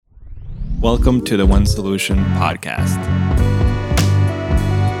Welcome to the One Solution podcast.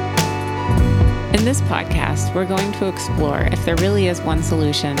 In this podcast, we're going to explore if there really is one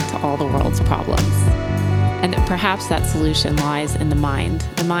solution to all the world's problems. And perhaps that solution lies in the mind.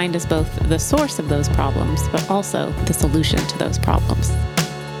 The mind is both the source of those problems, but also the solution to those problems.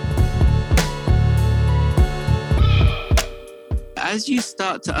 As you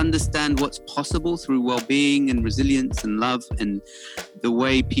start to understand what's possible through well-being and resilience and love and the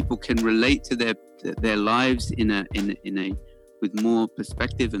way people can relate to their lives in a with more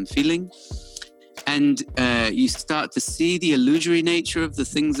perspective and feeling, and you start to see the illusory nature of the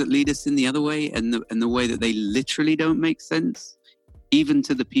things that lead us in the other way, and the way that they literally don't make sense, even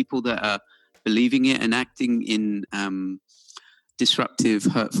to the people that are believing it and acting in disruptive,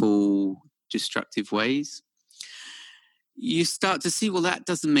 hurtful, destructive ways. You start to see, well, that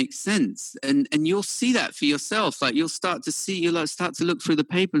doesn't make sense. And you'll see that for yourself. Like you'll start to look through the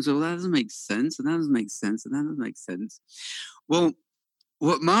paper and say, well, that doesn't make sense. And that doesn't make sense. And that doesn't make sense. Well,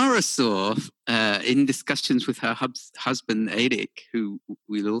 what Mara saw in discussions with her husband, Erik, who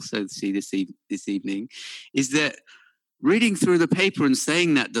we'll also see this evening, is that reading through the paper and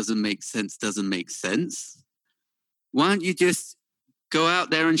saying that doesn't make sense. Why don't you just go out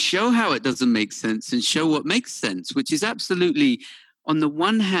there and show how it doesn't make sense and show what makes sense, which is absolutely, on the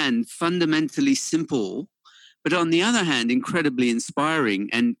one hand, fundamentally simple, but on the other hand, incredibly inspiring,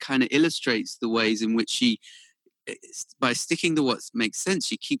 and kind of illustrates the ways in which she, by sticking to what makes sense,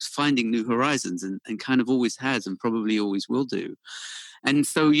 she keeps finding new horizons and kind of always has and probably always will do. And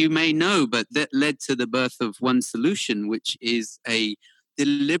so you may know, but that led to the birth of One Solution, which is a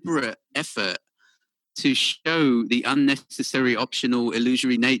deliberate effort to show the unnecessary, optional,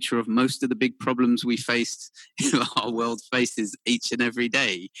 illusory nature of most of the big problems we our world faces each and every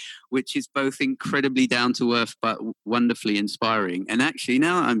day, which is both incredibly down to earth but wonderfully inspiring. And actually,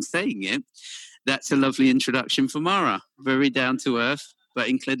 now I'm saying it, that's a lovely introduction for Mara. Very down to earth, but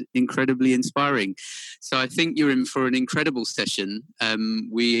incredibly inspiring. So I think you're in for an incredible session. And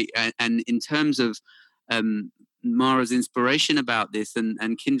in terms of Mara's inspiration about this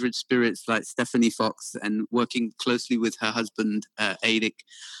and kindred spirits like Stephanie Fox, and working closely with her husband, Erik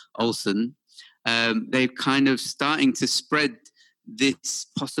Olsen, they're kind of starting to spread this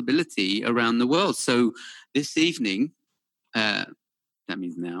possibility around the world. So this evening, that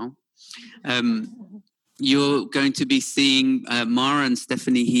means now, you're going to be seeing Mara and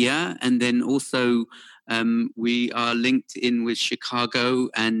Stephanie here, and then also we are linked in with Chicago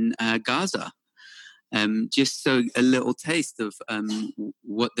and Gaza. Just so a little taste of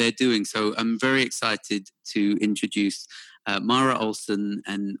what they're doing. So I'm very excited to introduce Mara Olsen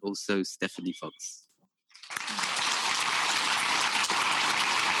and also Stephanie Fox.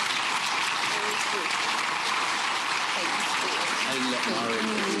 I'll let Mara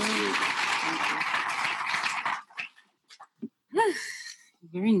introduce you. I'm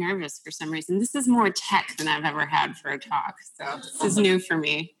very nervous for some reason. This is more tech than I've ever had for a talk, so this is new for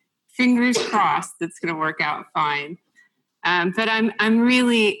me. Fingers crossed it's going to work out fine. But I'm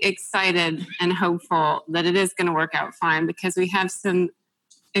really excited and hopeful that it is going to work out fine, because we have some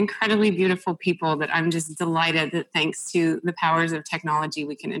incredibly beautiful people that I'm just delighted that, thanks to the powers of technology,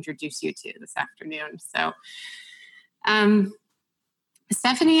 we can introduce you to this afternoon. So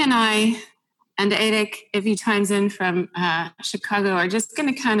Stephanie and I and Erik, if he chimes in from Chicago, are just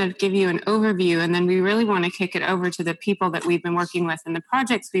going to kind of give you an overview, and then we really want to kick it over to the people that we've been working with and the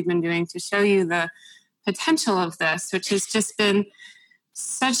projects we've been doing to show you the potential of this, which has just been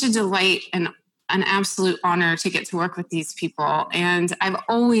such a delight and an absolute honor to get to work with these people. And I've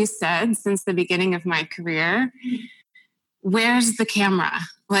always said since the beginning of my career, where's the camera?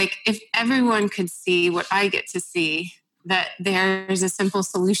 Like, if everyone could see what I get to see, that there's a simple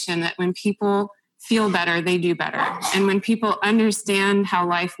solution, that when people feel better, they do better. And when people understand how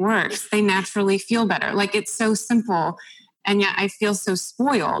life works, they naturally feel better. Like, it's so simple. And yet I feel so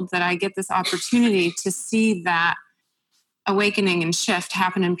spoiled that I get this opportunity to see that awakening and shift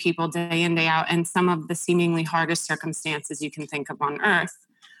happen in people day in, day out, in some of the seemingly hardest circumstances you can think of on earth.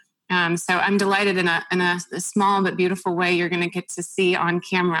 So I'm delighted in a small but beautiful way. You're going to get to see on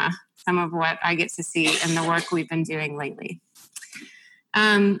camera some of what I get to see in the work we've been doing lately.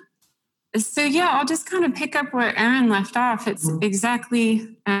 So I'll just kind of pick up where Aaron left off. It's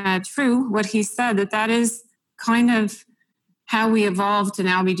exactly true what he said, that is kind of how we evolved to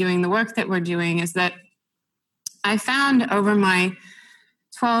now be doing the work that we're doing. Is that I found over my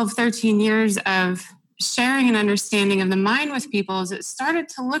 12, 13 years of sharing an understanding of the mind with people, is it started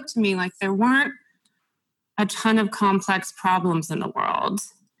to look to me like there weren't a ton of complex problems in the world.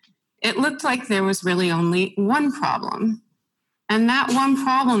 It looked like there was really only one problem. And that one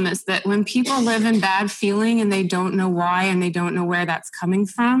problem is that when people live in bad feeling and they don't know why and they don't know where that's coming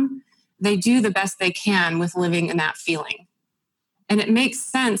from, they do the best they can with living in that feeling. And it makes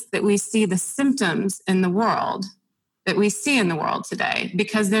sense that we see the symptoms in the world that we see in the world today,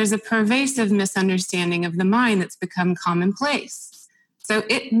 because there's a pervasive misunderstanding of the mind that's become commonplace. So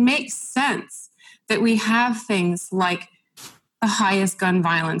it makes sense that we have things like the highest gun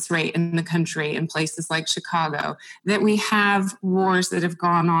violence rate in the country in places like Chicago, that we have wars that have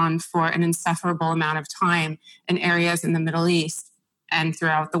gone on for an insufferable amount of time in areas in the Middle East and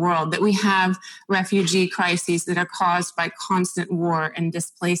throughout the world, that we have refugee crises that are caused by constant war and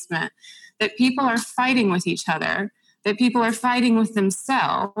displacement, that people are fighting with each other, that people are fighting with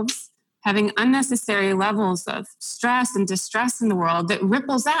themselves, having unnecessary levels of stress and distress in the world that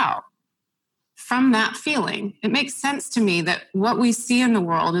ripples out from that feeling. It makes sense to me that what we see in the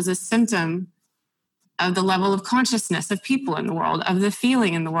world is a symptom of the level of consciousness of people in the world, of the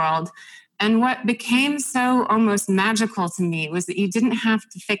feeling in the world. And what became so almost magical to me was that you didn't have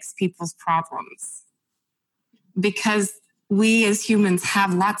to fix people's problems, because we as humans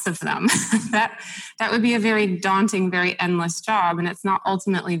have lots of them. that would be a very daunting, very endless job, and it's not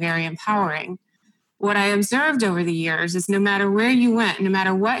ultimately very empowering. What I observed over the years is no matter where you went, no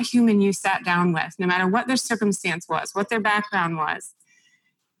matter what human you sat down with, no matter what their circumstance was, what their background was,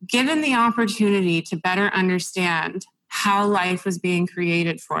 given the opportunity to better understand how life was being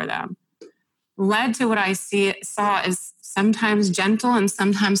created for them, led to what I saw as sometimes gentle and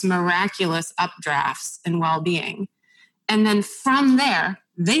sometimes miraculous updrafts in well-being. And then from there,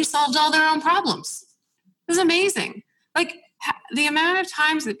 they solved all their own problems. It was amazing. Like, the amount of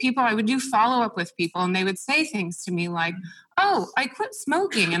times that I would do follow-up with people and they would say things to me like, oh, I quit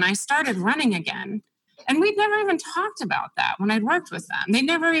smoking and I started running again. And we'd never even talked about that when I'd worked with them. They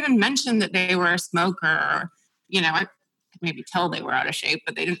never even mentioned that they were a smoker, or, I could maybe tell they were out of shape,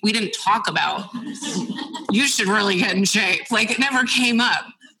 but we didn't talk about, you should really get in shape. Like, it never came up.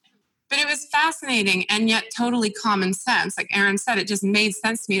 But it was fascinating and yet totally common sense. Like Aaron said, it just made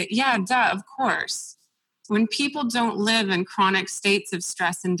sense to me that, yeah, duh, of course. When people don't live in chronic states of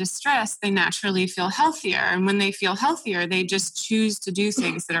stress and distress, they naturally feel healthier. And when they feel healthier, they just choose to do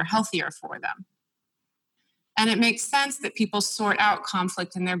things that are healthier for them. And it makes sense that people sort out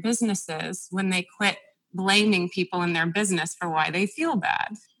conflict in their businesses when they quit blaming people in their business for why they feel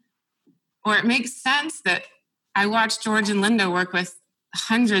bad. Or it makes sense that I watched George and Linda work with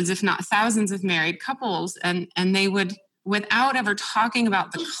hundreds, if not thousands, of married couples, and they would, without ever talking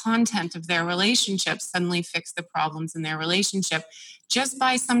about the content of their relationship, suddenly fix the problems in their relationship just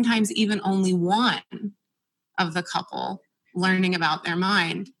by sometimes even only one of the couple learning about their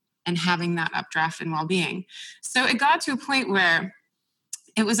mind and having that updraft in well-being. So it got to a point where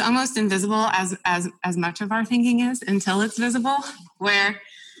it was almost invisible as much of our thinking is until it's visible, where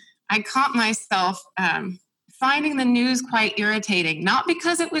I caught myself finding the news quite irritating, not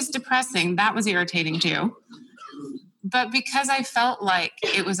because it was depressing, that was irritating too, but because I felt like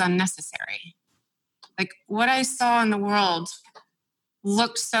it was unnecessary. Like, what I saw in the world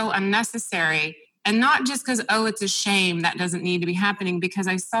looked so unnecessary. And not just because, oh, it's a shame, that doesn't need to be happening, because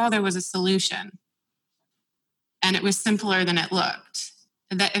I saw there was a solution. And it was simpler than it looked.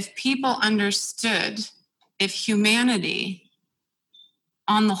 That if people understood, if humanity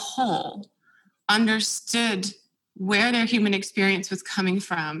on the whole understood where their human experience was coming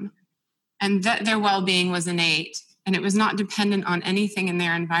from, and that their well-being was innate, and it was not dependent on anything in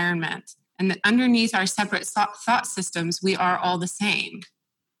their environment, and that underneath our separate thought systems, we are all the same.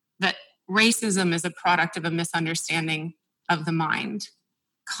 That racism is a product of a misunderstanding of the mind.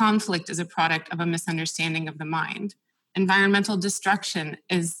 Conflict is a product of a misunderstanding of the mind. Environmental destruction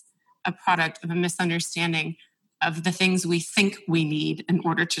is a product of a misunderstanding of the things we think we need in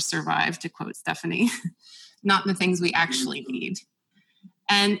order to survive, to quote Stephanie, not the things we actually need.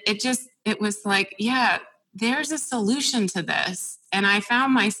 And it was like, yeah, there's a solution to this. And I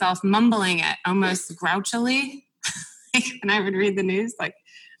found myself mumbling it almost grouchily. And I would read the news like,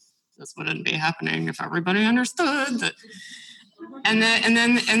 this wouldn't be happening if everybody understood that. And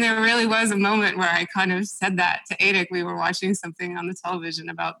there really was a moment where I kind of said that to Adik. We were watching something on the television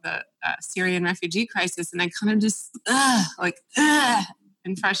about the Syrian refugee crisis, and I kind of just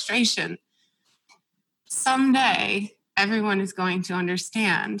in frustration. Someday, everyone is going to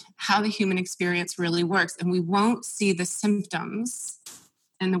understand how the human experience really works, and we won't see the symptoms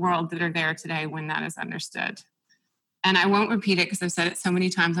in the world that are there today when that is understood. And I won't repeat it because I've said it so many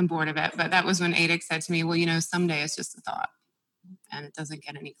times, I'm bored of it. But that was when Adik said to me, well, someday it's just a thought and it doesn't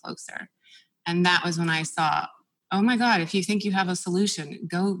get any closer. And that was when I saw, oh my God, if you think you have a solution,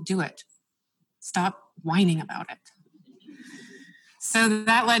 go do it. Stop whining about it. So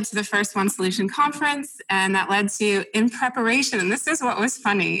that led to the first One Solution conference, and that led to, in preparation, and this is what was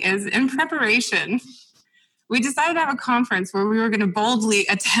funny, is in preparation, we decided to have a conference where we were going to boldly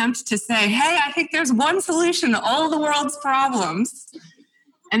attempt to say, hey, I think there's one solution to all the world's problems.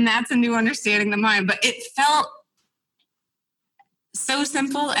 And that's a new understanding of the mind. But it felt so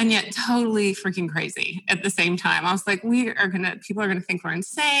simple and yet totally freaking crazy at the same time. I was like, people are going to think we're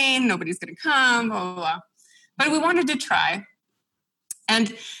insane. Nobody's going to come, blah, blah, blah. But we wanted to try.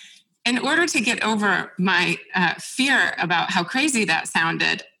 And in order to get over my fear about how crazy that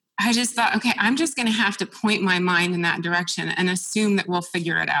sounded, I just thought, okay, I'm just going to have to point my mind in that direction and assume that we'll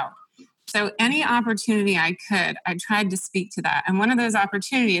figure it out. So any opportunity I could, I tried to speak to that. And one of those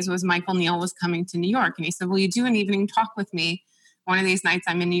opportunities was Michael Neill was coming to New York. And he said, will you do an evening talk with me one of these nights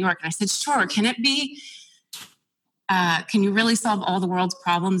I'm in New York? And I said, sure. Can it be, can you really solve all the world's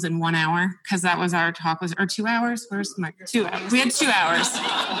problems in 1 hour? Because that was our talk, or 2 hours? Where's my 2 hours? We had 2 hours.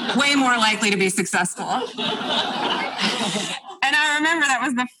 Way more likely to be successful. And I remember that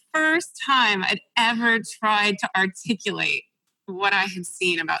was the first time I'd ever tried to articulate what I had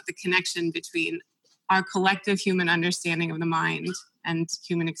seen about the connection between our collective human understanding of the mind and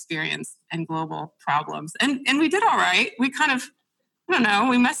human experience and global problems. And we did all right. We kind of, I don't know,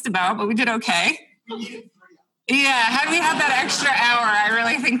 we messed about, but we did okay. Yeah, had we had that extra hour, I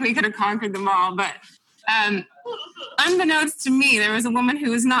really think we could have conquered them all. But unbeknownst to me, there was a woman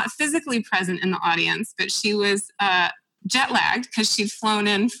who was not physically present in the audience, but she was jet lagged because she'd flown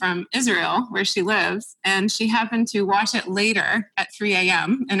in from Israel, where she lives, and she happened to watch it later at 3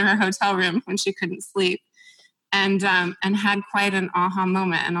 a.m. in her hotel room when she couldn't sleep, and had quite an aha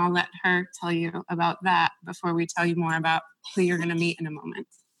moment. And I'll let her tell you about that before we tell you more about who you're going to meet in a moment.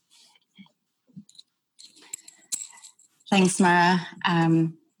 Thanks, Mara.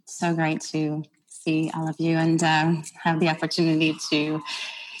 So great to see all of you and have the opportunity to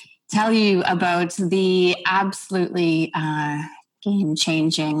tell you about the absolutely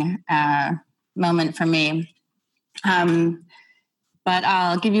game-changing moment for me. But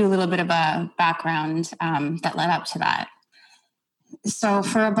I'll give you a little bit of a background that led up to that. So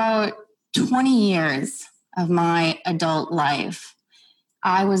for about 20 years of my adult life,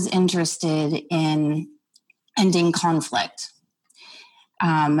 I was interested in ending conflict,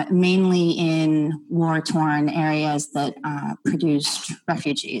 mainly in war-torn areas that produced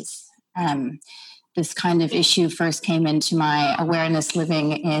refugees. This kind of issue first came into my awareness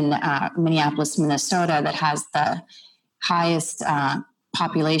living in Minneapolis, Minnesota, that has the highest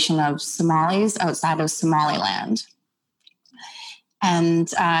population of Somalis outside of Somaliland.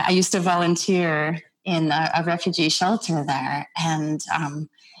 And I used to volunteer in a refugee shelter there, and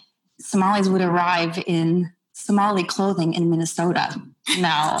Somalis would arrive in Somali clothing in Minnesota.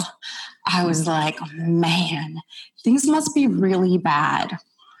 Now, I was like, man, things must be really bad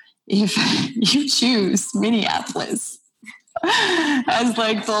if you choose Minneapolis as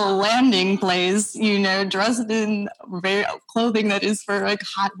like the landing place, dressed in clothing that is for like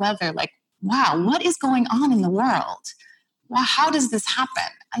hot weather. Like, wow, what is going on in the world? Wow, how does this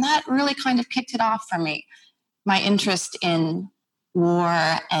happen? And that really kind of kicked it off for me, my interest in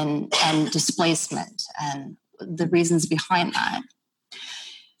war and displacement and the reasons behind that.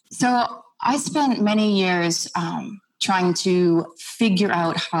 So I spent many years trying to figure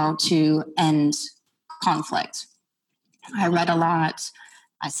out how to end conflict. I read a lot,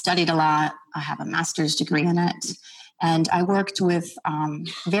 I studied a lot, I have a master's degree in it, and I worked with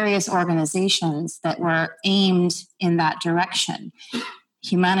various organizations that were aimed in that direction.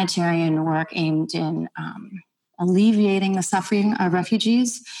 Humanitarian work aimed in alleviating the suffering of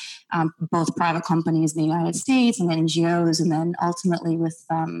refugees, both private companies in the United States and NGOs, and then ultimately with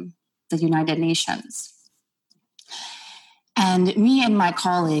the United Nations. And me and my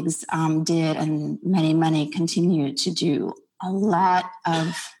colleagues did, and many continue to do, a lot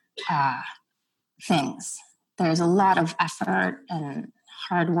of things. There's a lot of effort and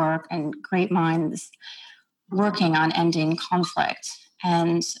hard work and great minds working on ending conflict.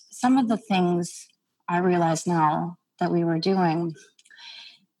 And some of the things I realize now that we were doing,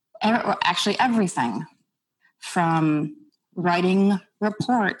 actually everything from writing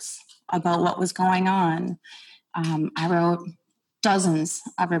reports about what was going on. I wrote dozens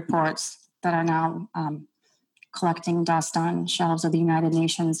of reports that are now collecting dust on shelves of the United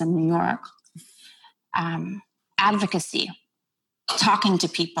Nations in New York. Advocacy, talking to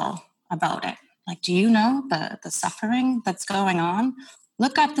people about it. Like, do you know the suffering that's going on?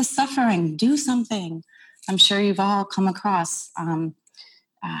 Look at the suffering, do something. I'm sure you've all come across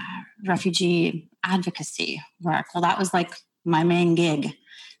refugee advocacy work. Well, that was like my main gig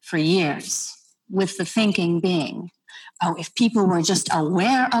for years, with the thinking being, Oh, if people were just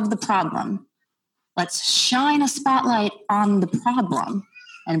aware of the problem, let's shine a spotlight on the problem.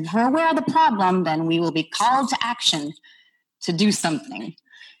 And if we're aware of the problem, then we will be called to action to do something.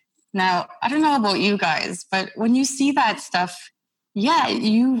 Now, I don't know about you guys, but when you see that stuff, yeah,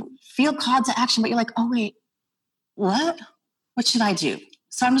 you feel called to action, but you're like, oh, wait, what? What should I do?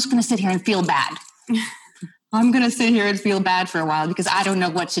 So I'm just going to sit here and feel bad. I'm going to sit here and feel bad for a while because I don't know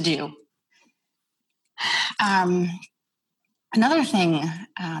what to do. Another thing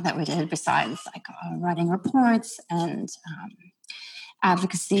that we did besides like writing reports and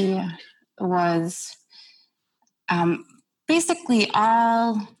advocacy was basically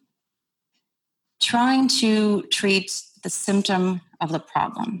all trying to treat the symptom of the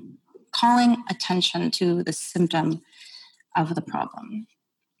problem, calling attention to the symptom of the problem.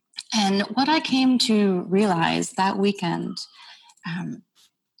 And what I came to realize that weekend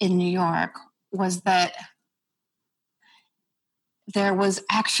in New York was that there was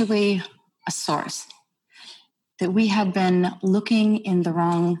actually a source, that we had been looking in the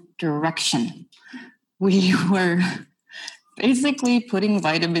wrong direction. We were basically putting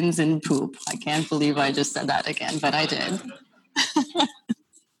vitamins in poop. I can't believe I just said that again, but I did.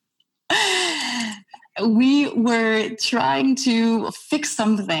 We were trying to fix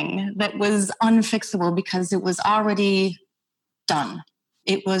something that was unfixable because it was already done.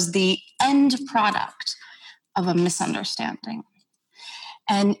 It was the end product of a misunderstanding.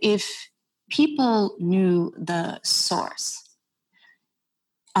 And if people knew the source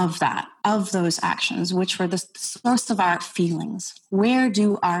of that, of those actions, which were the source of our feelings, where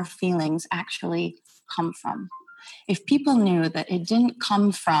do our feelings actually come from? If people knew that it didn't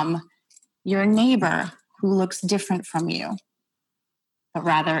come from your neighbor who looks different from you, but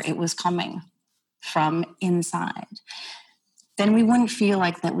rather it was coming from inside, then we wouldn't feel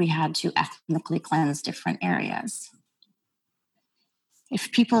like that we had to ethnically cleanse different areas.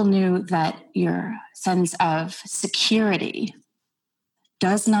 If people knew that your sense of security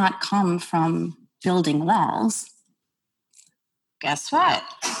does not come from building walls, guess what?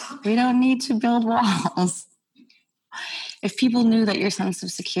 We don't need to build walls. If people knew that your sense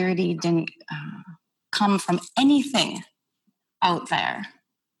of security didn't come from anything out there,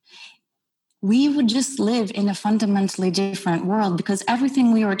 we would just live in a fundamentally different world, because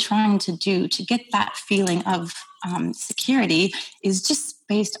everything we were trying to do to get that feeling of security is just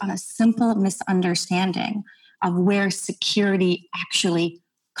based on a simple misunderstanding of where security actually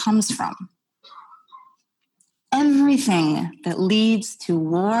comes from. Everything that leads to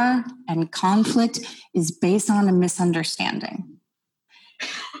war and conflict is based on a misunderstanding.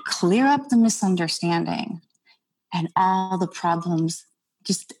 Clear up the misunderstanding, and all the problems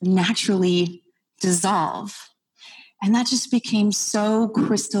just naturally dissolve. And that just became so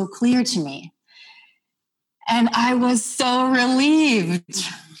crystal clear to me. And I was so relieved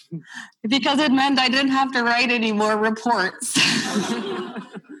because it meant I didn't have to write any more reports.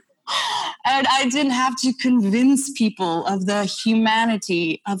 And I didn't have to convince people of the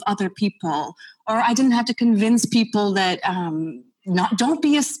humanity of other people, or I didn't have to convince people that don't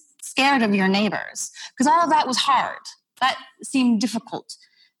be scared of your neighbors, because all of that was hard. That seemed difficult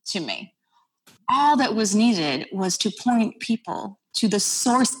to me. All that was needed was to point people to the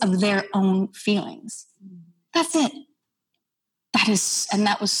source of their own feelings. That's it.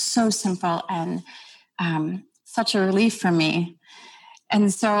 That was so simple and such a relief for me.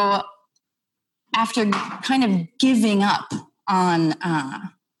 And so after kind of giving up on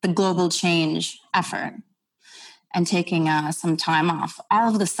the global change effort and taking some time off,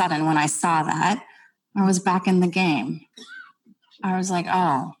 all of a sudden when I saw that, I was back in the game. I was like,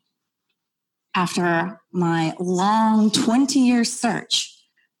 oh, after my long 20-year search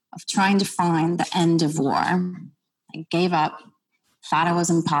of trying to find the end of war, I gave up, thought it was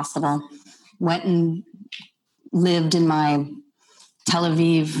impossible, went and lived in my Tel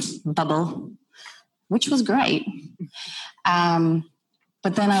Aviv bubble, which was great.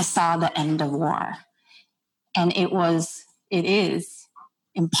 But then I saw the end of war. And it is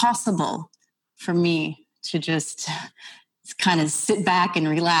impossible for me to just kind of sit back and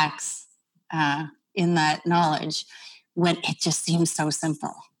relax in that knowledge when it just seems so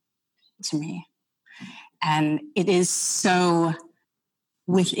simple to me. And it is so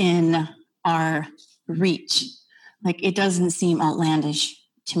within our reach. Like, it doesn't seem outlandish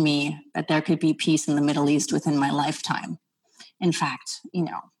to me that there could be peace in the Middle East within my lifetime. In fact,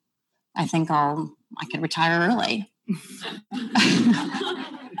 I think I could retire early.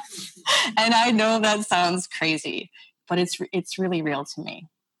 And I know that sounds crazy, but it's really real to me.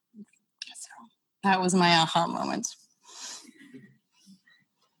 So that was my aha moment.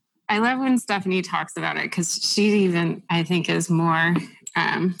 I love when Stephanie talks about it, because she even, I think, is more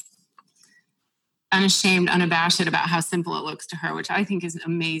unashamed, unabashed about how simple it looks to her, which I think is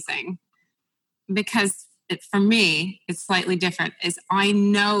amazing. Because for me, it's slightly different. Is I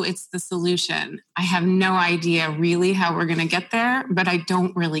know it's the solution. I have no idea really how we're going to get there, but I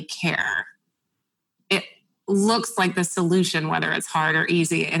don't really care. It looks like the solution, whether it's hard or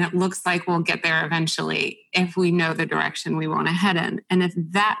easy, and it looks like we'll get there eventually if we know the direction we want to head in. And if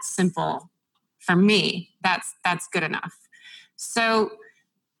that's simple, for me, that's good enough. So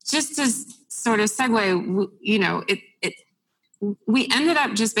just to sort of segue, we ended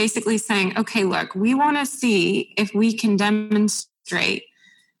up just basically saying, okay, look, we want to see if we can demonstrate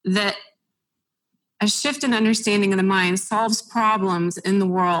that a shift in understanding of the mind solves problems in the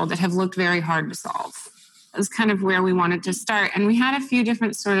world that have looked very hard to solve. That was kind of where we wanted to start. And we had a few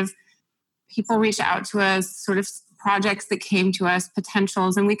different sort of people reach out to us, sort of projects that came to us,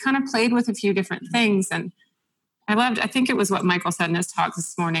 potentials, and we kind of played with a few different things. And I think it was what Michael said in his talk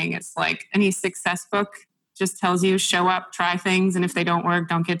this morning. It's like any success book just tells you show up, try things, and if they don't work,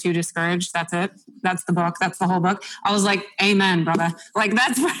 don't get too discouraged. That's it. That's the book. That's the whole book. I was like, amen, brother. Like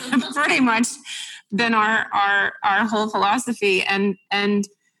that's pretty much been our whole philosophy. And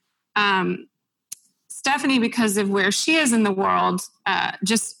Stephanie, because of where she is in the world,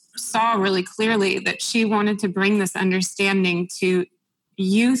 just saw really clearly that she wanted to bring this understanding to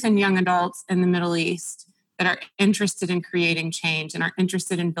youth and young adults in the Middle East that are interested in creating change and are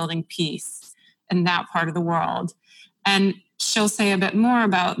interested in building peace in that part of the world. And she'll say a bit more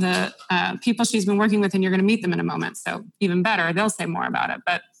about the people she's been working with, and you're going to meet them in a moment. So even better, they'll say more about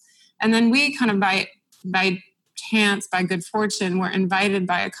it. And then we kind of by chance, by good fortune, were invited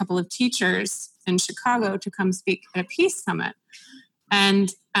by a couple of teachers in Chicago to come speak at a peace summit.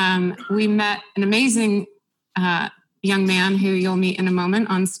 And we met an amazing young man who you'll meet in a moment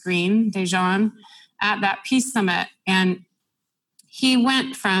on screen, Dejan, at that peace summit. And he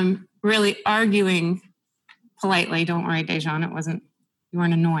went from really arguing politely, don't worry, Dejan, you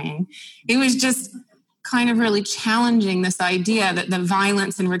weren't annoying. He was just kind of really challenging this idea that the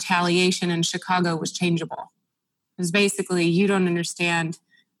violence and retaliation in Chicago was changeable. It was basically, you don't understand.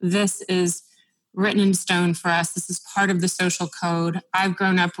 This is written in stone for us. This is part of the social code. I've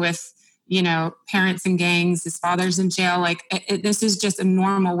grown up with, parents in gangs, his father's in jail. Like this is just a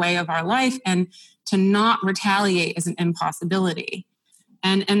normal way of our life. And to not retaliate is an impossibility.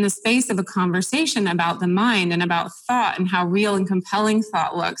 And in the space of a conversation about the mind and about thought and how real and compelling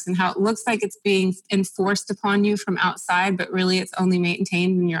thought looks and how it looks like it's being enforced upon you from outside, but really it's only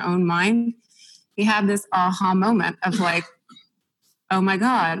maintained in your own mind, he had this aha moment of like, oh my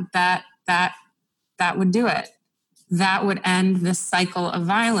God, that would do it. That would end this cycle of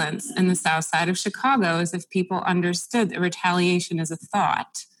violence in the South Side of Chicago, as if people understood that retaliation is a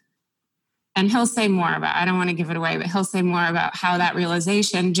thought. And he'll say more about, I don't want to give it away, but he'll say more about how that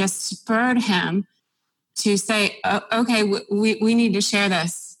realization just spurred him to say, okay, we need to share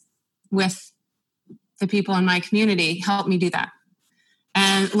this with the people in my community. Help me do that.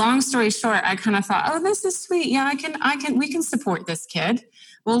 And long story short, I kind of thought, oh, this is sweet. Yeah, we can support this kid.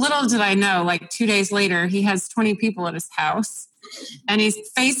 Well, little did I know, like 2 days later, he has 20 people at his house and he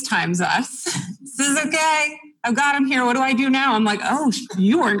FaceTimes us. Says, okay, I've got him here. What do I do now? I'm like, oh,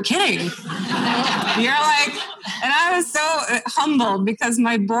 you weren't kidding. You're like, and I was so humbled because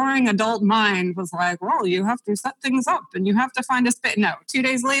my boring adult mind was like, well, you have to set things up and you have to find a space. No, 2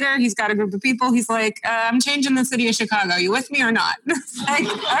 days later, he's got a group of people. He's like, I'm changing the city of Chicago. You with me or not? It's like,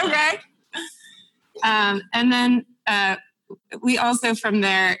 okay. And then we also from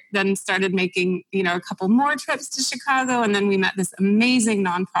there then started making, a couple more trips to Chicago. And then we met this amazing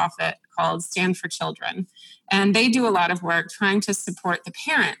nonprofit called Stand for Children. And they do a lot of work trying to support the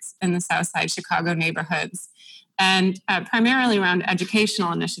parents in the Southside Chicago neighborhoods, and primarily around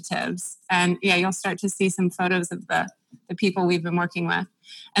educational initiatives. And yeah, you'll start to see some photos of the people we've been working with.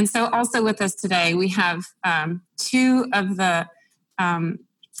 And so also with us today, we have two of the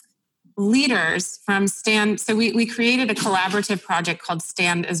leaders from Stand. So we created a collaborative project called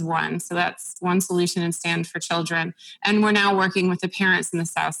Stand as One. So that's One Solution and Stand for Children. And we're now working with the parents in the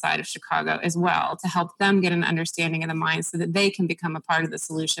South Side of Chicago as well to help them get an understanding of the mind so that they can become a part of the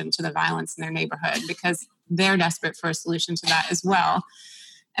solution to the violence in their neighborhood, because they're desperate for a solution to that as well.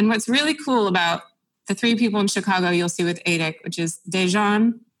 And what's really cool about the three people in Chicago you'll see with ADIC, which is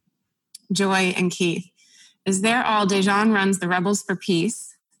Dejan, Joy, and Keith, is Dejan runs the Rebels for Peace,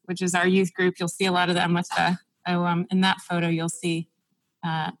 which is our youth group. You'll see a lot of them with in that photo, you'll see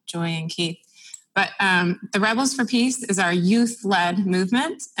Joy and Keith. But the Rebels for Peace is our youth-led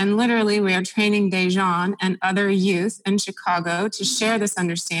movement. And literally, we are training Dejan and other youth in Chicago to share this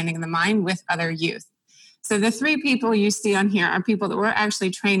understanding of the mind with other youth. So the 3 people you see on here are people that we're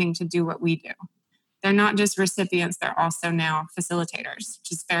actually training to do what we do. They're not just recipients, they're also now facilitators,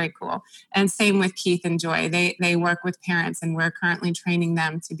 which is very cool. And same with Keith and Joy. They work with parents, and we're currently training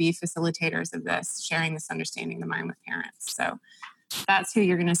them to be facilitators of this, sharing this understanding of the mind with parents. So that's who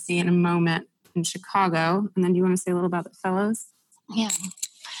you're going to see in a moment in Chicago. And then do you want to say a little about the fellows? Yeah.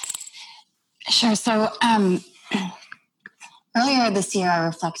 Sure. So earlier this year, I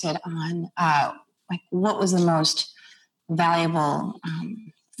reflected on what was the most valuable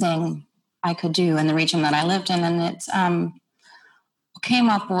thing I could do in the region that I lived in. And it what came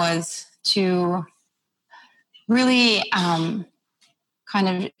up was to really kind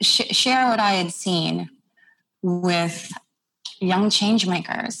of share what I had seen with young change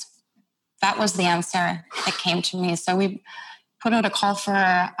makers. That was the answer that came to me. So we put out a call for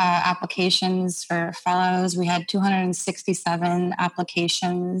applications for fellows. We had 267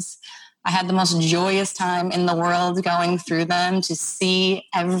 applications. I had the most joyous time in the world going through them to see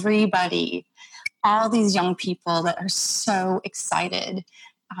everybody, all these young people that are so excited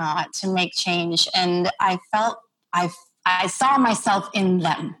to make change. And I felt, I saw myself in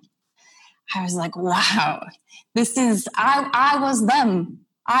them. I was like, wow, I was them.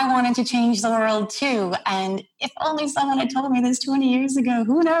 I wanted to change the world too. And if only someone had told me this 20 years ago,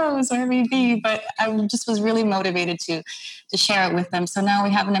 who knows where we'd be. But I just was really motivated to share it with them. So now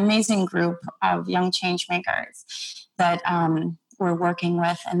we have an amazing group of young change makers that we're working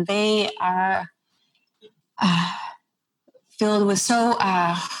with. And they are filled with so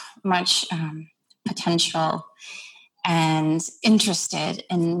much potential and interested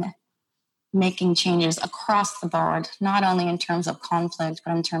in making changes across the board, not only in terms of conflict,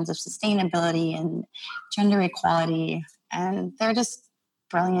 but in terms of sustainability and gender equality. And they're just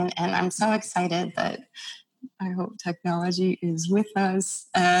brilliant. And I'm so excited that I hope technology is with us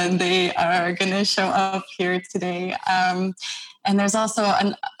and they are going to show up here today. And there's also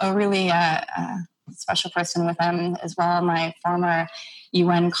a really special person with them as well, my former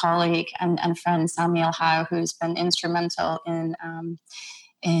UN colleague and friend Samuel Howe, who's been instrumental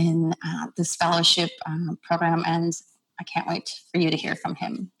in this fellowship program, and I can't wait for you to hear from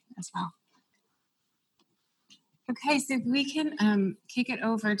him as well. Okay, so if we can kick it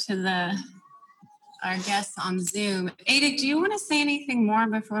over to our guests on Zoom. Adik, do you want to say anything more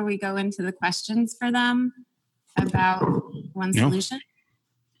before we go into the questions for them about One Solution?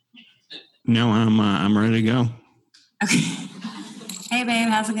 No, I'm ready to go. Okay. Hey, babe,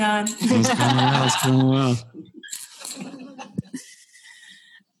 how's it going? It's going well.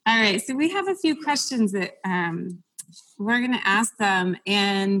 All right, so we have a few questions that we're going to ask them,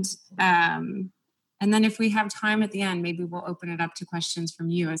 and then if we have time at the end, maybe we'll open it up to questions from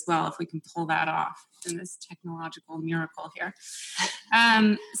you as well, if we can pull that off in this technological miracle here.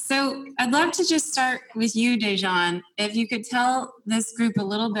 So I'd love to just start with you, Dejan. If you could tell this group a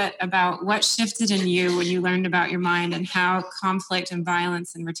little bit about what shifted in you when you learned about your mind and how conflict and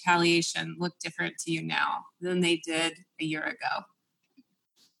violence and retaliation look different to you now than they did a year ago.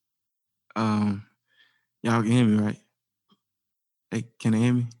 Y'all can hear me, right? Hey, can they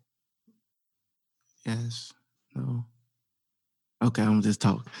hear me? Yes. No. Okay, I'm just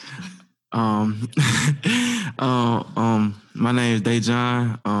talking. My name is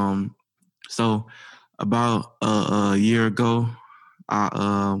Dejan. So about a year ago,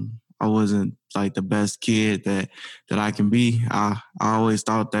 I wasn't like the best kid that I can be. I always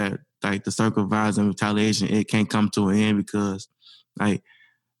thought that like the circle of violence and retaliation, it can't come to an end because like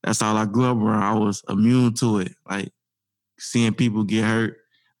that's all I grew up around. I was immune to it. Like seeing people get hurt,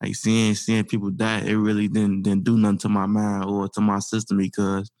 like seeing people die, it really didn't do nothing to my mind or to my system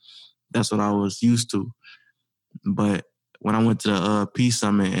because that's what I was used to. But when I went to the Peace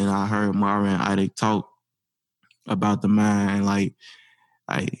Summit and I heard Mara and Adik talk about the mind, like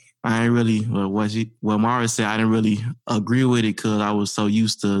I ain't really what Mara said, I didn't really agree with it because I was so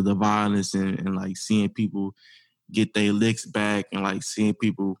used to the violence and like seeing people get their licks back and like seeing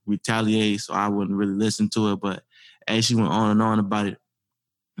people retaliate, so I wouldn't really listen to it. But as she went on and on about it,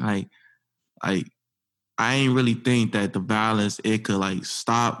 like I ain't really think that the violence it could like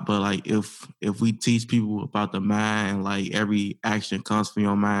stop, but like if we teach people about the mind, like every action comes from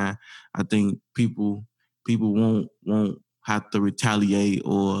your mind, I think people won't have to retaliate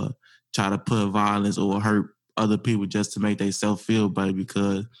or try to put violence or hurt other people just to make themselves feel better,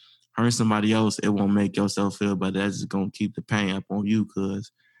 because hurting somebody else, it won't make yourself feel better. That's just gonna keep the pain up on you.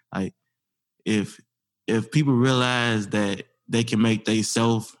 Cause like if people realize that they can make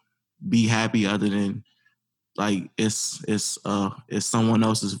themselves be happy other than like it's someone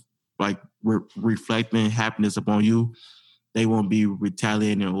else's like reflecting happiness upon you. They won't be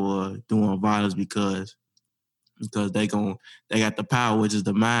retaliating or doing violence because they got the power, which is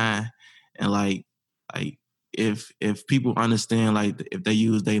the mind. And like if people understand, like if they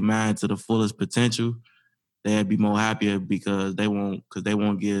use their mind to the fullest potential, they'd be more happier because they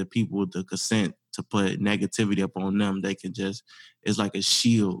won't give people the consent to put negativity upon them. They can just, it's like a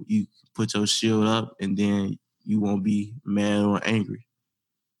shield. You put your shield up and then you won't be mad or angry.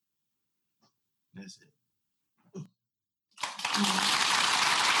 That's it.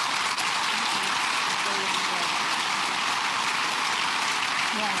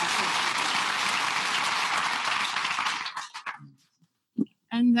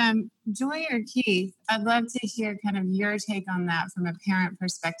 And Joy or Keith, I'd love to hear kind of your take on that from a parent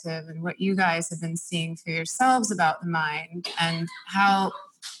perspective and what you guys have been seeing for yourselves about the mind, and how,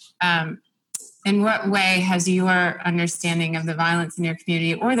 in what way has your understanding of the violence in your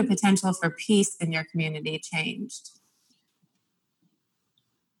community or the potential for peace in your community changed?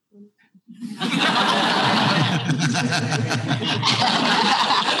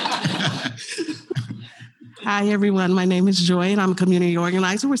 Hi, everyone. My name is Joy, and I'm a community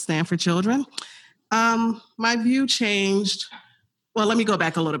organizer with Stand for Children. My view changed. Well, let me go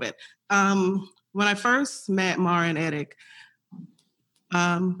back a little bit. When I first met Mara and Edik,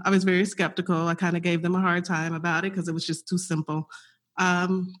 I was very skeptical. I kind of gave them a hard time about it because it was just too simple.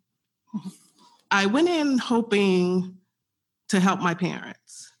 I went in hoping to help my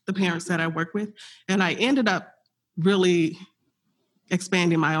parents, the parents that I work with, and I ended up really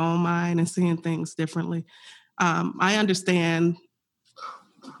expanding my own mind and seeing things differently. I understand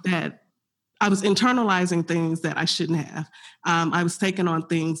that I was internalizing things that I shouldn't have. I was taking on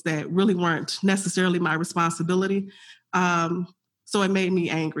things that really weren't necessarily my responsibility. So it made me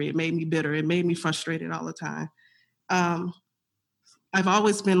angry. It made me bitter. It made me frustrated all the time. I've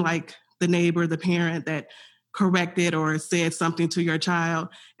always been like the neighbor, the parent that corrected or said something to your child.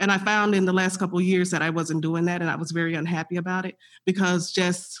 And I found in the last couple of years that I wasn't doing that, and I was very unhappy about it because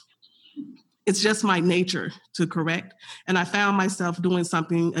it's just my nature to correct. And I found myself doing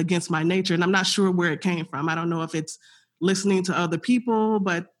something against my nature, and I'm not sure where it came from. I don't know if it's listening to other people,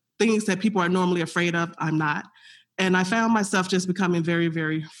 but things that people are normally afraid of, I'm not. And I found myself just becoming very,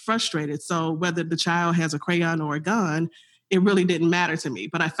 very frustrated. So whether the child has a crayon or a gun, it really didn't matter to me.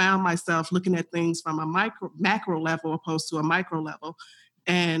 But I found myself looking at things from a macro level opposed to a micro level.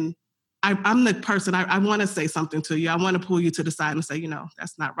 And I'm the person, I want to say something to you. I want to pull you to the side and say,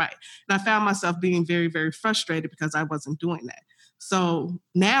 that's not right. And I found myself being very, very frustrated because I wasn't doing that. So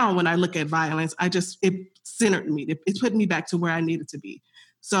now when I look at violence, it centered me. It put me back to where I needed to be.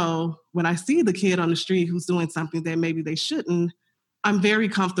 So when I see the kid on the street who's doing something that maybe they shouldn't, I'm very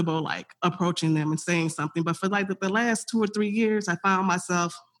comfortable like approaching them and saying something. But for like the last 2 or 3 years, I found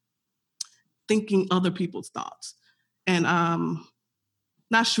myself thinking other people's thoughts. And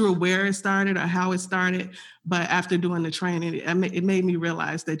not sure where it started or how it started, but after doing the training, it made me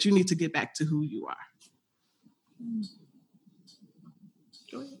realize that you need to get back to who you are.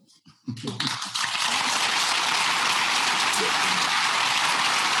 Go ahead.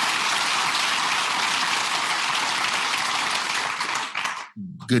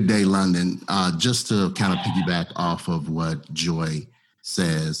 Good day, London. Just to kind of piggyback off of what Joy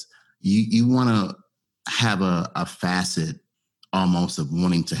says, you want to have a facet almost of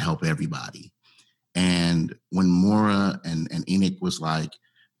wanting to help everybody. And when Mora and Enoch was like,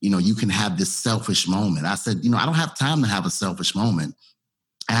 you can have this selfish moment. I said, I don't have time to have a selfish moment.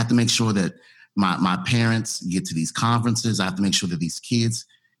 I have to make sure that my parents get to these conferences. I have to make sure that these kids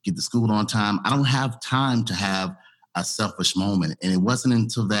get to school on time. I don't have time to have a selfish moment. And it wasn't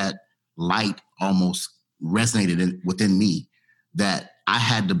until that light almost resonated within me that I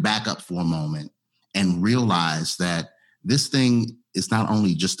had to back up for a moment and realize that this thing is not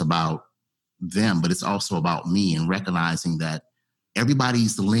only just about them, but it's also about me, and recognizing that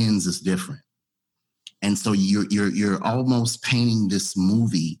everybody's lens is different. And so you're almost painting this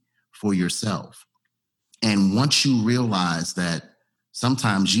movie for yourself. And once you realize that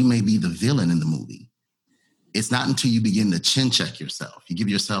sometimes you may be the villain in the movie, it's not until you begin to chin check yourself. You give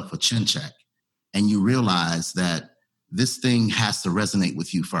yourself a chin check and you realize that this thing has to resonate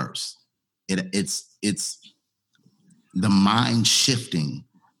with you first. It's the mind shifting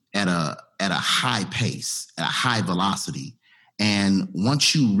at a high pace, at a high velocity. And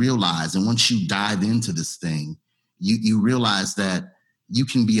once you realize and once you dive into this thing, you realize that you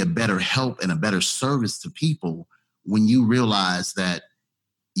can be a better help and a better service to people when you realize that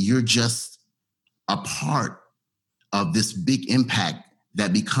you're just a part of this big impact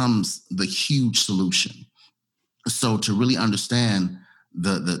that becomes the huge solution. So to really understand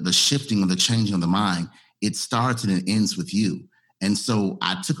the shifting or the changing of the mind, it starts and it ends with you. And so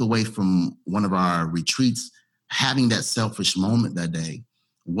I took away from one of our retreats, having that selfish moment that day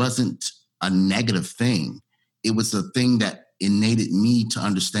wasn't a negative thing. It was a thing that enabled me to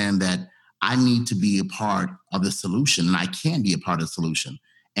understand that I need to be a part of the solution, and I can be a part of the solution.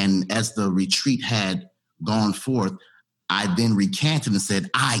 And as the retreat had gone forth, I then recanted and said,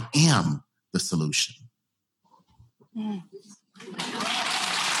 I am the solution. Mm.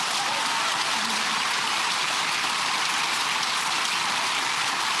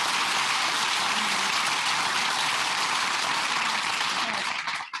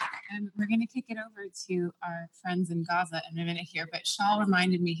 We're going to kick it over to our friends in Gaza in a minute here, but Shaul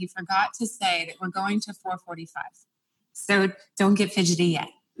reminded me he forgot to say that we're going to 4:45. So don't get fidgety yet.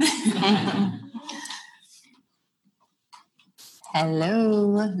 Hello,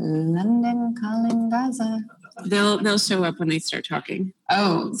 London calling Gaza. They'll show up when they start talking.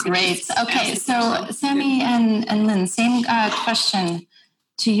 Oh, great. Okay, so Sammy and Lynn, same question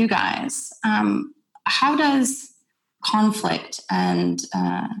to you guys. How does conflict and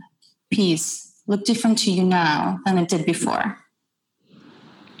peace look different to you now than it did before?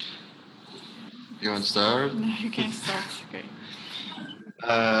 You want to start? No, you can start. Okay.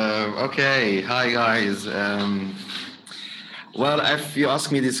 Okay. Hi, guys. Well, if you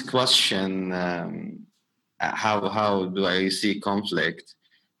ask me this question, how do I see conflict?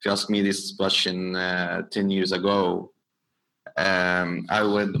 If you ask me this question 10 years ago,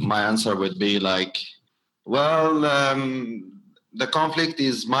 my answer would be like, well, the conflict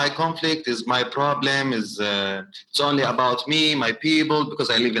is my problem, it's only about me, my people, because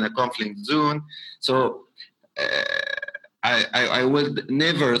I live in a conflict zone. So I would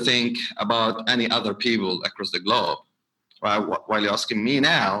never think about any other people across the globe. While you're asking me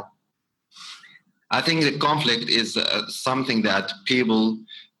now, I think the conflict is something that people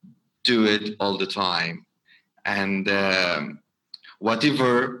do it all the time. And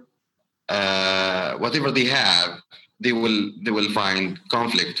whatever they have, they will find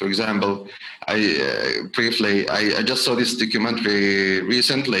conflict. For example, I just saw this documentary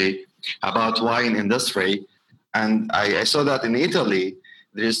recently about wine industry, and I saw that in Italy,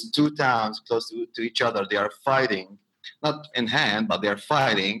 there's two towns close to each other. They are fighting, not in hand, but they are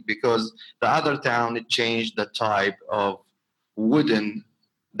fighting because the other town changed the type of wooden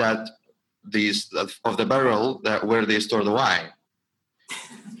of the barrel where they store the wine.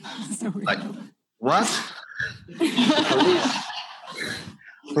 Like, what?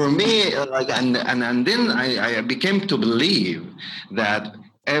 For me, like, and then I became to believe that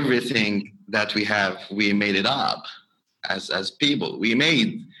everything that we made it up as people. We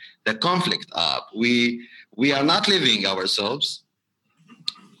made the conflict up. We are not living ourselves.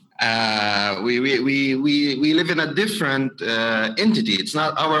 We live in a different entity. It's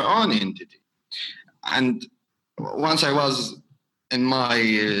not our own entity. And once I was in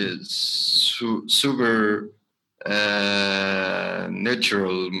my super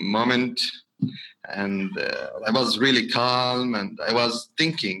natural moment, and I was really calm, and I was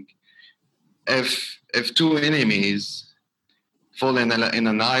thinking, if two enemies fall in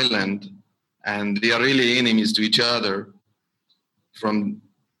an island, and they are really enemies to each other from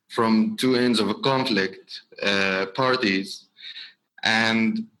two ends of a conflict, parties,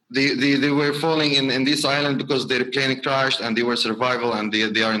 and they were falling in this island because their plane crashed and they were survival, and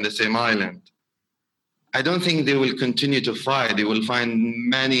they are in the same island. I don't think they will continue to fight. They will find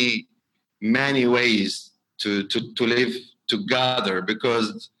many ways to live together,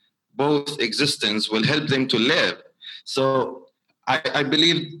 because both existence will help them to live. So I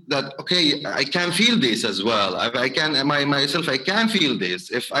believe that, okay, I can feel this as well. I can feel this.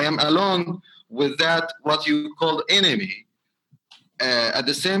 If I am alone with that, what you call enemy, at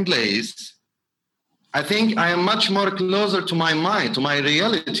the same place, I think I am much more closer to my mind, to my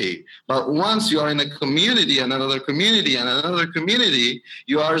reality. But once you are in a community and another community and another community,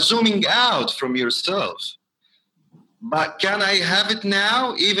 you are zooming out from yourself. But can I have it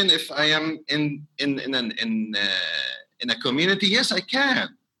now, even if I am in a community? Yes, I can.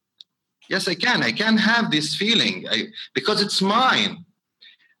 Yes, I can. I can have this feeling because it's mine.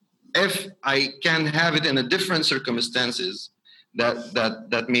 If I can have it in a different circumstances,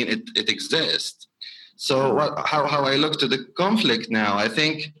 that mean it exists. So how I look to the conflict now, I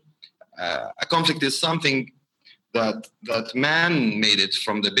think a conflict is something that man made it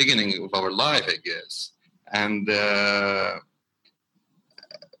from the beginning of our life, I guess. And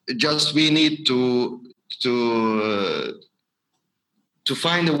just we need to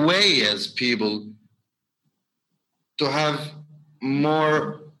find a way as people to have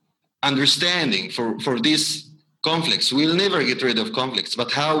more understanding for these conflicts. We'll never get rid of conflicts,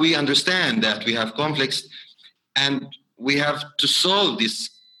 but how we understand that we have conflicts, and we have to solve these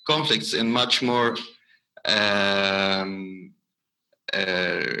conflicts in much more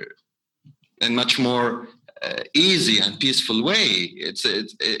easy and peaceful way.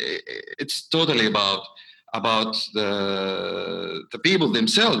 It's totally about the people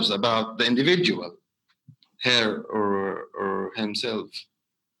themselves, about the individual, her or himself.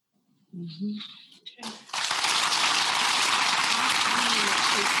 Mm-hmm.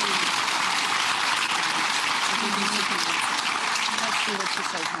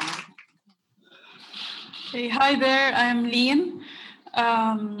 Hey, hi there, I'm Lean.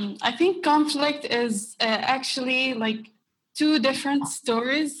 I think conflict is actually like two different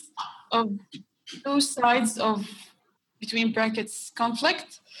stories of two sides of, between brackets,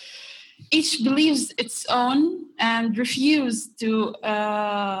 conflict. Each believes its own and refuse to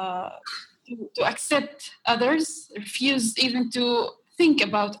accept others, refuse even to think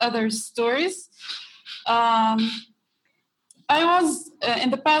about others' stories. In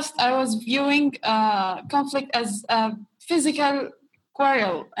the past, I was viewing conflict as a physical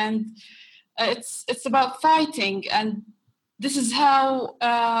quarrel, and it's about fighting, and this is how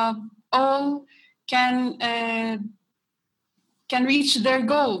all can reach their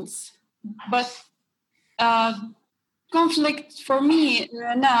goals. But conflict for me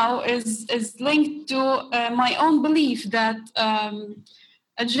now is linked to my own belief that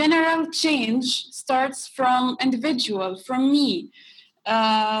a general change starts from individual, from me.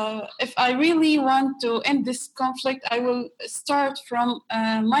 If I really want to end this conflict, I will start from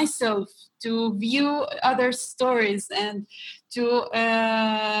myself, to view other stories and to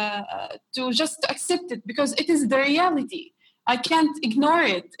just accept it, because it is the reality. I can't ignore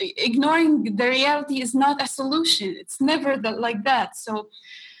it. Ignoring the reality is not a solution. It's never like that. So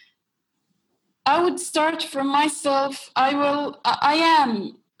I would start from myself. I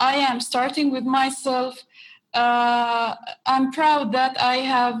am starting with myself. I'm proud that I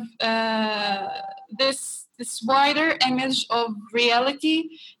have this wider image of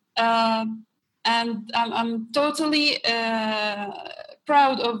reality, and I'm totally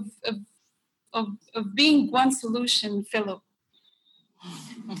proud of being one solution fellow.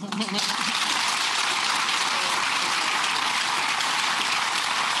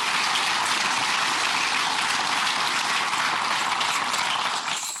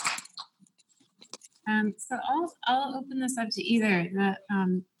 So I'll open this up to either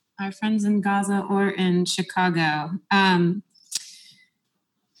our friends in Gaza or in Chicago.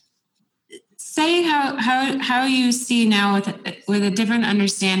 Say how you see now with a different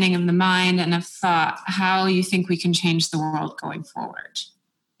understanding of the mind and of thought, how you think we can change the world going forward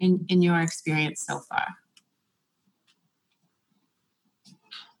in your experience so far.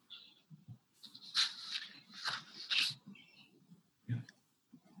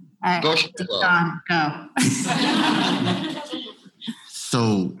 All right, John, go.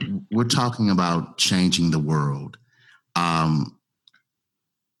 So we're talking about changing the world.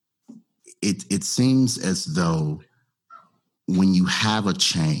 It seems as though when you have a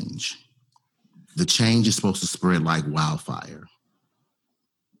change, the change is supposed to spread like wildfire.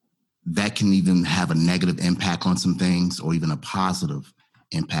 That can even have a negative impact on some things, or even a positive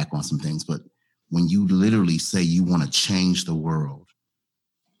impact on some things. But when you literally say you want to change the world,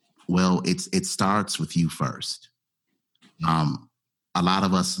 well, it starts with you first. A lot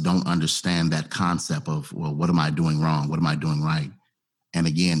of us don't understand that concept of, well, what am I doing wrong? What am I doing right? And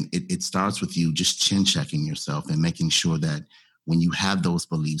again, it starts with you just chin-checking yourself and making sure that when you have those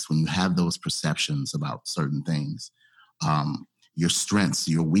beliefs, when you have those perceptions about certain things, your strengths,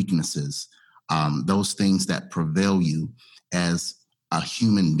 your weaknesses, those things that prevail you as a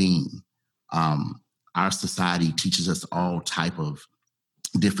human being. Our society teaches us all type of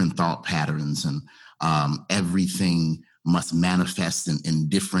different thought patterns, and everything must manifest in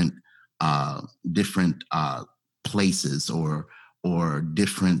different places or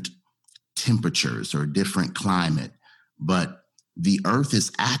different temperatures or different climate. But the earth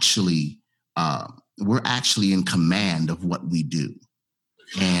is actually, we're actually in command of what we do.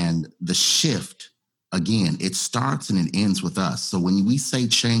 And the shift, again, it starts and it ends with us. So when we say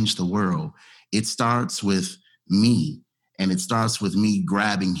change the world, it starts with me, and it starts with me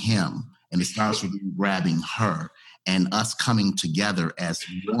grabbing him, and it starts with me grabbing her, and us coming together as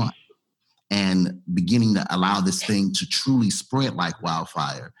one and beginning to allow this thing to truly spread like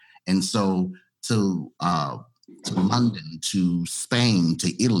wildfire. And so to London, to Spain,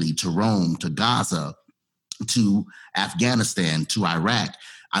 to Italy, to Rome, to Gaza, to Afghanistan, to Iraq,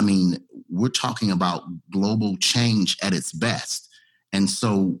 I mean, we're talking about global change at its best. And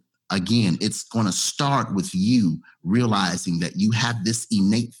so, again, it's going to start with you realizing that you have this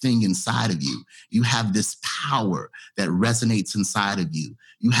innate thing inside of you. You have this power that resonates inside of you.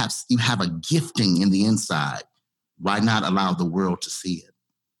 You have a gifting in the inside. Why not allow the world to see it?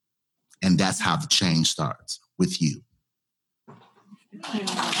 And that's how the change starts, with you.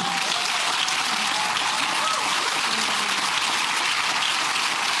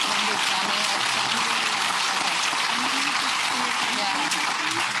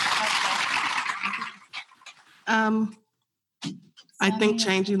 I think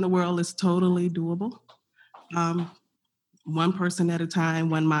changing the world is totally doable. One person at a time,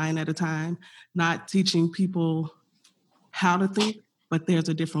 one mind at a time, not teaching people how to think, but there's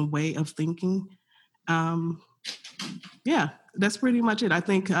a different way of thinking. Yeah, that's pretty much it. I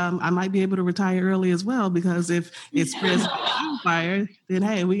think I might be able to retire early as well, because if it spreads fire, then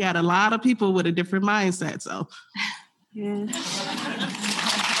hey, we got a lot of people with a different mindset. So, Yeah.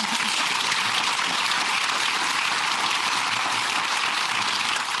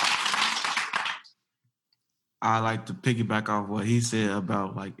 I like to piggyback off what he said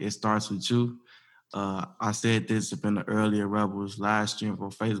about like it starts with you. I said this in the earlier Rebels live stream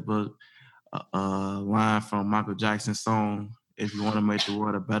on Facebook. Line from Michael Jackson's song, "If you want to make the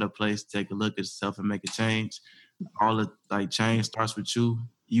world a better place, take a look at yourself and make a change." All the change starts with you.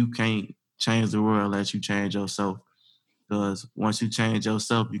 You can't change the world unless you change yourself. Because once you change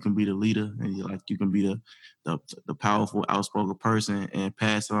yourself, you can be the leader, and you can be the powerful, outspoken person and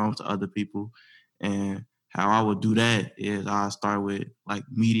pass it on to other people. And how I would do that is I start with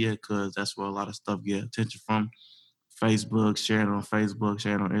media, because that's where a lot of stuff get attention from. Facebook, sharing on Facebook,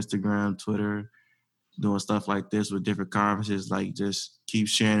 sharing on Instagram, Twitter, doing stuff like this with different conferences. Just keep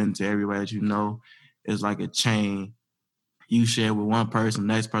sharing to everybody that you know. It's like a chain. You share with one person,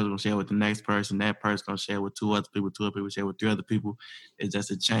 the next person will share with the next person, that person going to share with two other people share with three other people. It's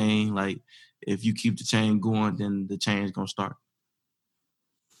just a chain. If you keep the chain going, then the chain is going to start.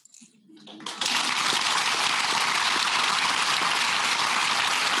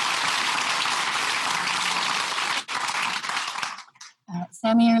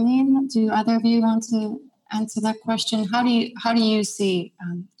 Sammy, Arlene, do either of you want to answer that question? How do you see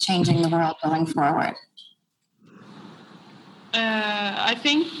changing the world going forward? I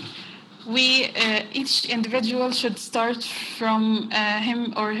think we each individual should start from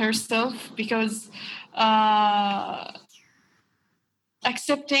him or herself, because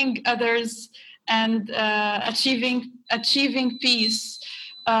accepting others and achieving peace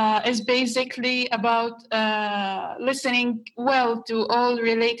is basically about listening well to all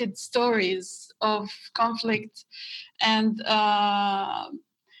related stories of conflict, and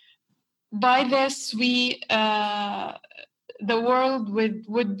by this the world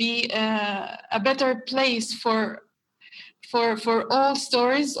would be a better place for all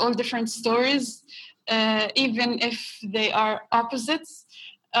stories, all different stories, even if they are opposites.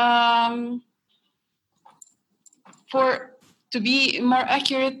 To be more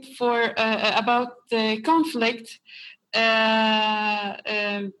accurate about the conflict,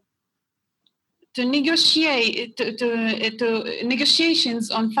 to negotiate to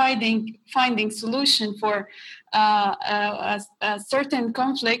negotiations on finding solution for a certain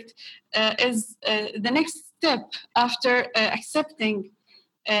conflict is the next step after accepting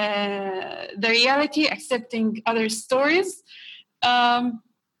the reality, accepting other stories, and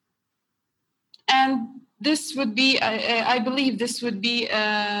this would be, I believe, this would be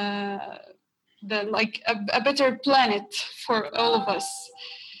a better planet for all of us.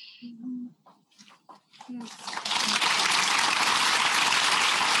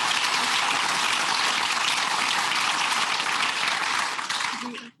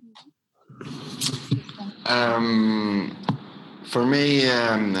 For me,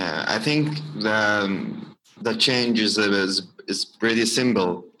 I think the change is pretty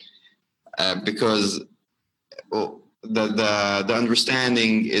simple, because the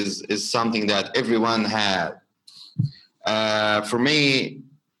understanding is something that everyone had. For me,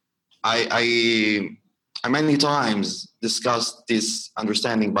 I many times discussed this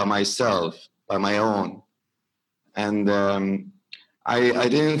understanding by myself, by my own, and I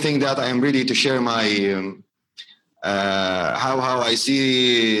didn't think that I am ready to share my how I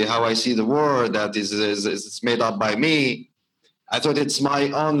see the world that is made up by me. I thought it's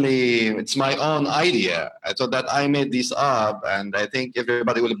my own idea. I thought that I made this up, and I think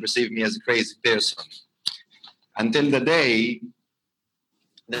everybody will perceive me as a crazy person. Until the day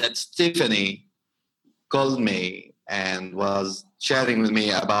that Stephanie called me and was chatting with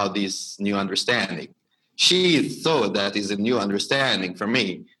me about this new understanding. She thought that is a new understanding for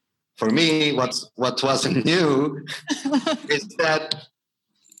me. For me, what wasn't new is that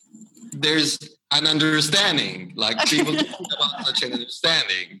there's an understanding, like people talk about such an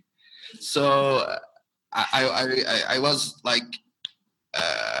understanding. So I was like,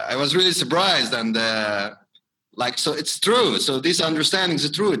 I was really surprised, and like, so it's true. So these understandings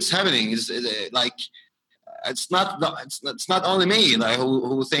are true. It's happening. It's like, it's not only me like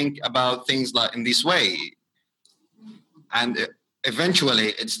who think about things like in this way, and eventually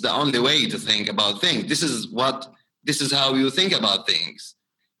it's the only way to think about things. This is how you think about things.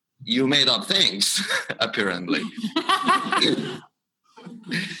 You made up things, apparently.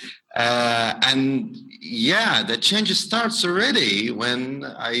 And yeah, the change starts already when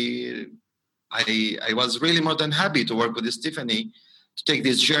I was really more than happy to work with Stephanie to take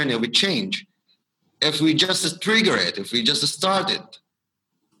this journey with change. If we just trigger it, if we just start it,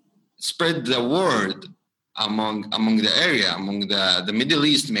 spread the word among the area, among the Middle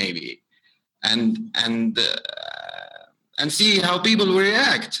East maybe, and see how people will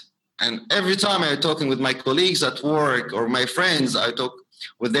react. And every time I'm talking with my colleagues at work or my friends, I talk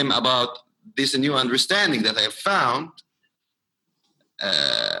with them about this new understanding that I have found.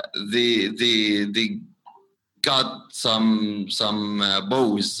 They got some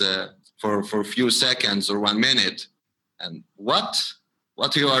bows for a few seconds or 1 minute, and what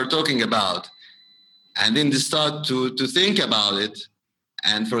you are talking about, and then they start to think about it,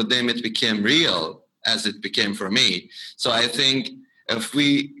 and for them it became real as it became for me. So I think if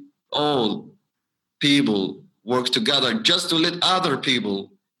we all people work together just to let other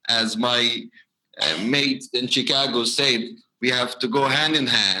people, as my mates in Chicago said, we have to go hand in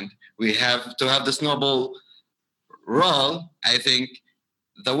hand. We have to have the snowball roll. I think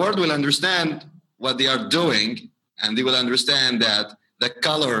the world will understand what they are doing, and they will understand that the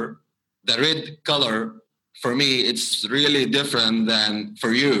color, the red color, for me, it's really different than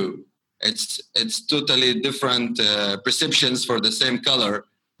for you. It's totally different perceptions for the same color,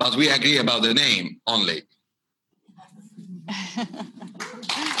 but we agree about the name only.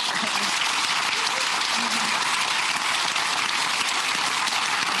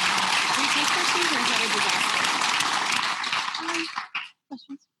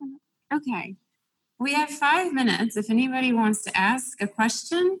 Okay. We have 5 minutes if anybody wants to ask a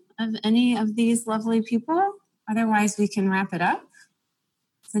question of any of these lovely people. Otherwise, we can wrap it up.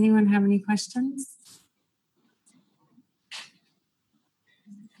 Does anyone have any questions?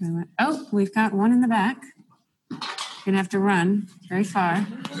 Oh, we've got one in the back. You're going to have to run very far.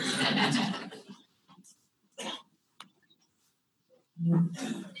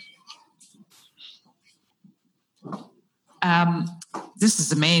 This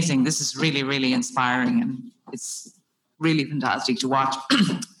is amazing. This is really, really inspiring, and it's really fantastic to watch.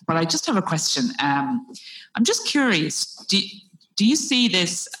 But I just have a question. I'm just curious. Do you see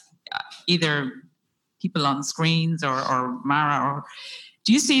this, either people on screens or Mara, or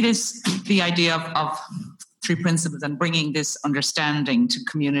do you see this, the idea of three principles and bringing this understanding to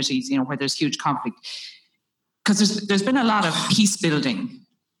communities, where there's huge conflict? Because there's been a lot of peace building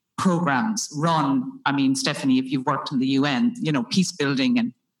programs run. I mean, Stephanie, if you've worked in the UN, peace building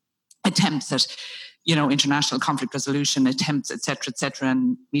and attempts at, international conflict resolution attempts, et cetera,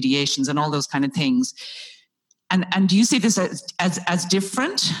 and mediations and all those kind of things. And do you see this as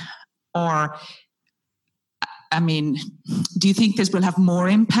different? Or, I mean, do you think this will have more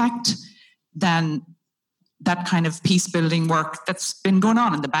impact than that kind of peace building work that's been going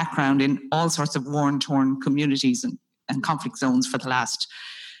on in the background in all sorts of war-torn communities and conflict zones for the last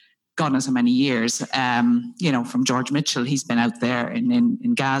God knows how many years? From George Mitchell, he's been out there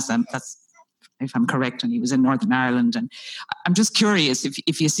in Gaza. That's, if I'm correct, and he was in Northern Ireland. And I'm just curious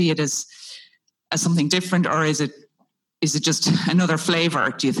if you see it as something different, or is it just another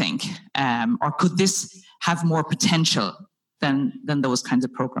flavor, do you think? Or could this have more potential than those kinds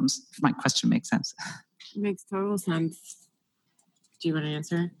of programs? If my question makes sense. It makes total sense. Do you want to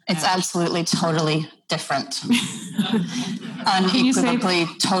answer? It's absolutely totally different. Unequivocally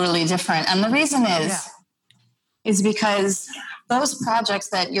totally different. And the reason is because those projects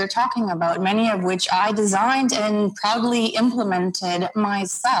that you're talking about, many of which I designed and proudly implemented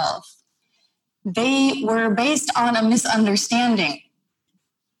myself, they were based on a misunderstanding.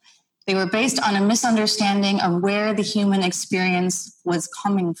 They were based on a misunderstanding of where the human experience was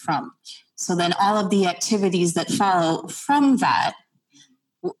coming from. So then all of the activities that follow from that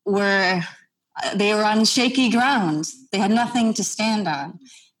were on shaky ground. They had nothing to stand on.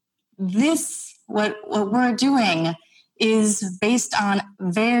 What we're doing is based on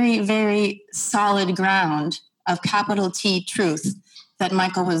very, very solid ground of capital T truth that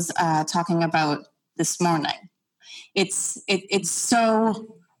Michael was talking about this morning. It's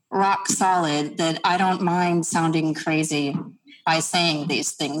so rock solid that I don't mind sounding crazy by saying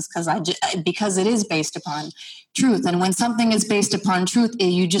these things because it is based upon truth. And when something is based upon truth,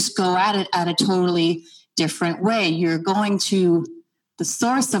 you just go at it at a totally different way. You're going to the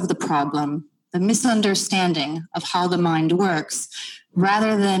source of the problem, the misunderstanding of how the mind works,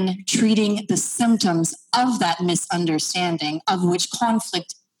 rather than treating the symptoms of that misunderstanding, of which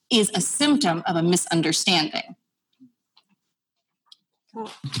conflict is a symptom of a misunderstanding. Cool.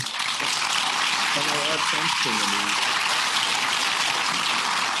 And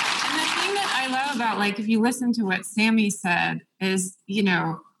the thing that I love about, like, if you listen to what Sammy said, is, you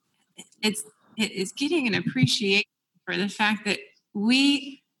know, it's getting an appreciation for the fact that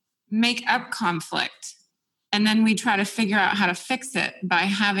we make up conflict and then we try to figure out how to fix it by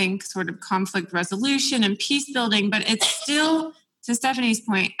having sort of conflict resolution and peace building, but it's still, to Stephanie's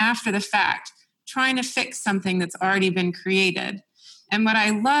point, after the fact, trying to fix something that's already been created. And what I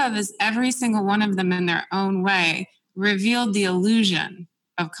love is every single one of them in their own way revealed the illusion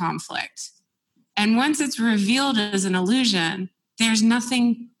of conflict. And once it's revealed as an illusion, there's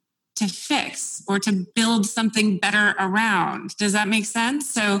nothing to fix or to build something better around. Does that make sense?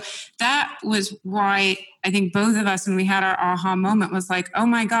 So that was why I think both of us, when we had our aha moment, was like, oh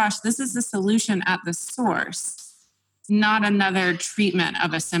my gosh, this is the solution at the source, not another treatment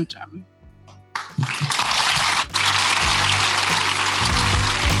of a symptom.